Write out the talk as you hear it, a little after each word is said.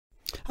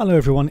Hello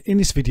everyone, in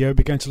this video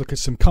we're going to look at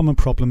some common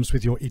problems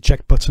with your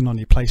eject button on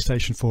your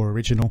PlayStation 4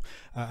 original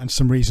and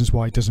some reasons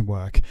why it doesn't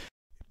work.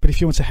 But if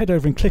you want to head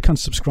over and click on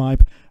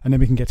subscribe and then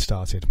we can get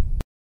started.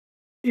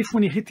 If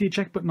when you hit the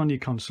eject button on your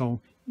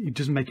console it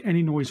doesn't make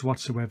any noise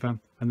whatsoever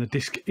and the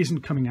disc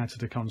isn't coming out of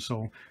the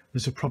console,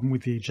 there's a problem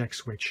with the eject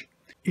switch.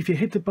 If you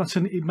hit the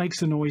button it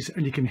makes the noise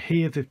and you can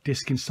hear the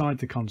disc inside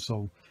the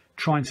console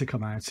trying to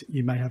come out,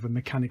 you may have a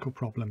mechanical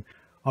problem.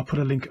 I'll put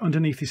a link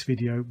underneath this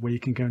video where you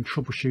can go and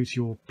troubleshoot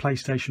your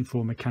PlayStation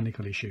 4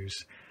 mechanical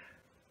issues.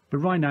 But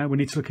right now we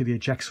need to look at the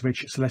eject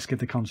switch, so let's get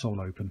the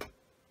console open.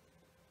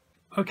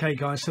 Okay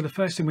guys, so the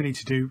first thing we need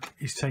to do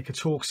is take a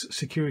Torx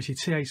Security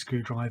T8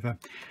 screwdriver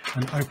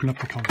and open up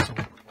the console.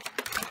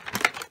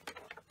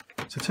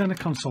 So turn the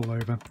console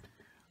over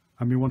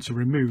and we want to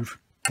remove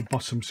the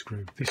bottom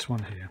screw, this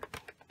one here,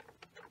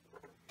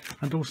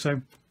 and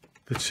also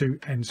the two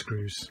end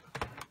screws.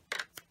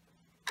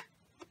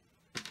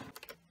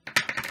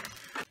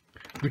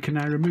 We can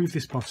now remove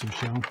this bottom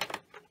shell,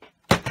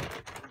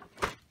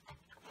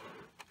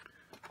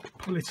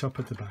 pull it up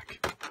at the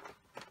back,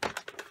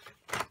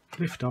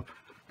 lift up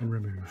and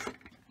remove.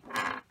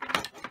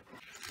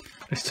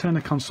 Let's turn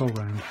the console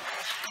round.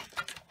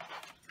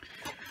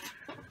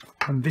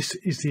 And this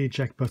is the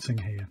eject button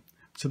here.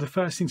 So the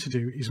first thing to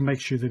do is make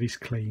sure that it's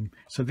clean.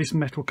 So this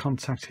metal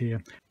contact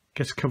here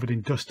gets covered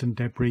in dust and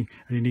debris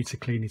and you need to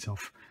clean it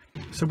off.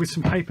 So with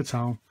some paper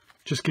towel,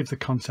 just give the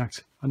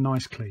contact a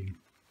nice clean.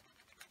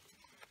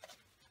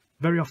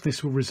 Very often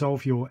this will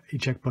resolve your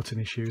eject button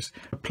issues.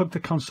 Plug the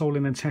console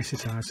in and test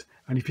it out,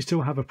 and if you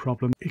still have a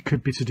problem it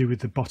could be to do with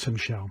the bottom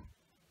shell.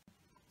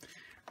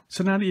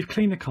 So now that you've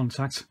cleaned the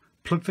contact,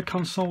 plug the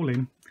console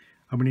in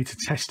and we need to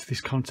test this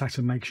contact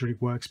and make sure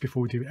it works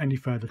before we do any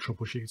further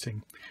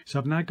troubleshooting. So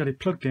I've now got it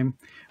plugged in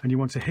and you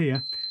want to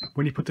hear,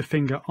 when you put the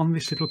finger on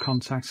this little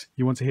contact,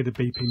 you want to hear the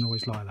beeping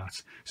noise like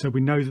that. So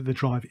we know that the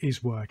drive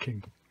is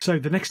working. So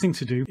the next thing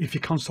to do, if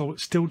your console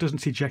still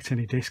doesn't eject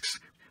any discs,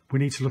 we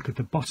need to look at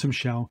the bottom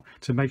shell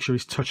to make sure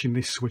it's touching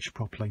this switch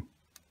properly.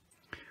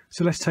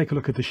 So let's take a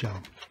look at the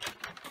shell.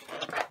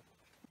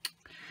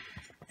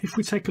 If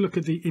we take a look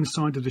at the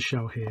inside of the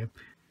shell here,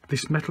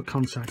 this metal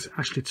contact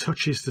actually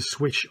touches the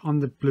switch on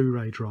the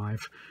Blu-ray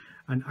drive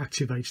and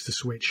activates the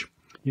switch.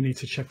 You need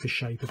to check the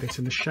shape of it,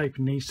 and the shape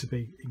needs to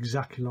be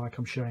exactly like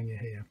I'm showing you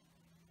here.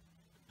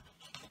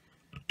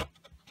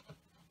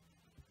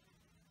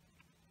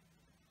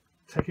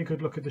 Take a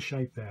good look at the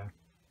shape there.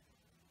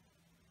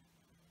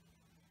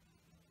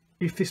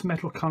 If this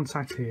metal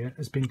contact here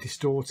has been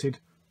distorted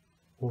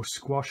or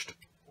squashed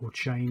or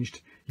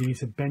changed, you need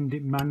to bend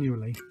it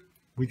manually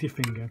with your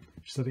finger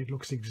so that it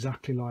looks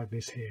exactly like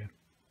this here.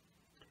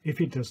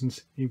 If it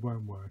doesn't, it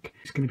won't work.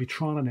 It's going to be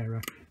trial and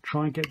error.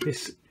 Try and get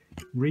this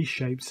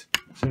reshaped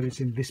so that it's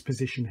in this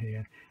position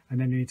here, and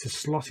then you need to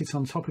slot it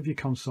on top of your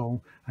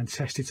console and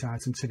test it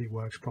out until it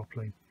works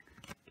properly.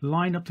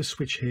 Line up the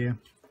switch here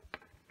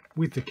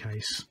with the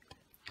case,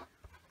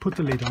 put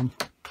the lid on,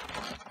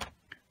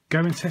 go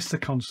and test the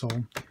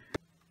console,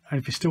 and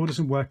if it still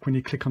doesn't work when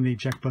you click on the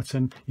eject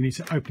button, you need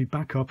to open it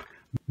back up,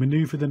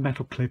 manoeuvre the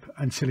metal clip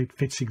until it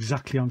fits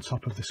exactly on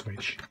top of the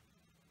switch.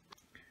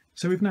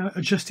 So we've now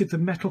adjusted the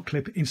metal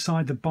clip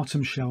inside the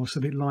bottom shell so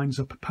that it lines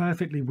up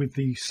perfectly with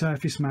the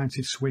surface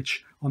mounted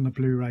switch on the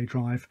Blu-ray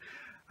drive,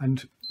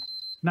 and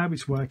now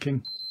it's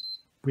working.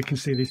 We can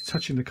see that it's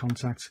touching the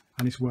contact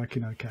and it's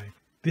working okay.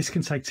 This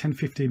can take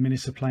 10-15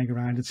 minutes of playing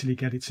around until you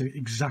get it to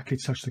exactly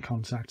touch the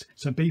contact,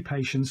 so be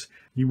patient,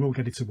 you will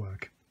get it to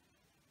work.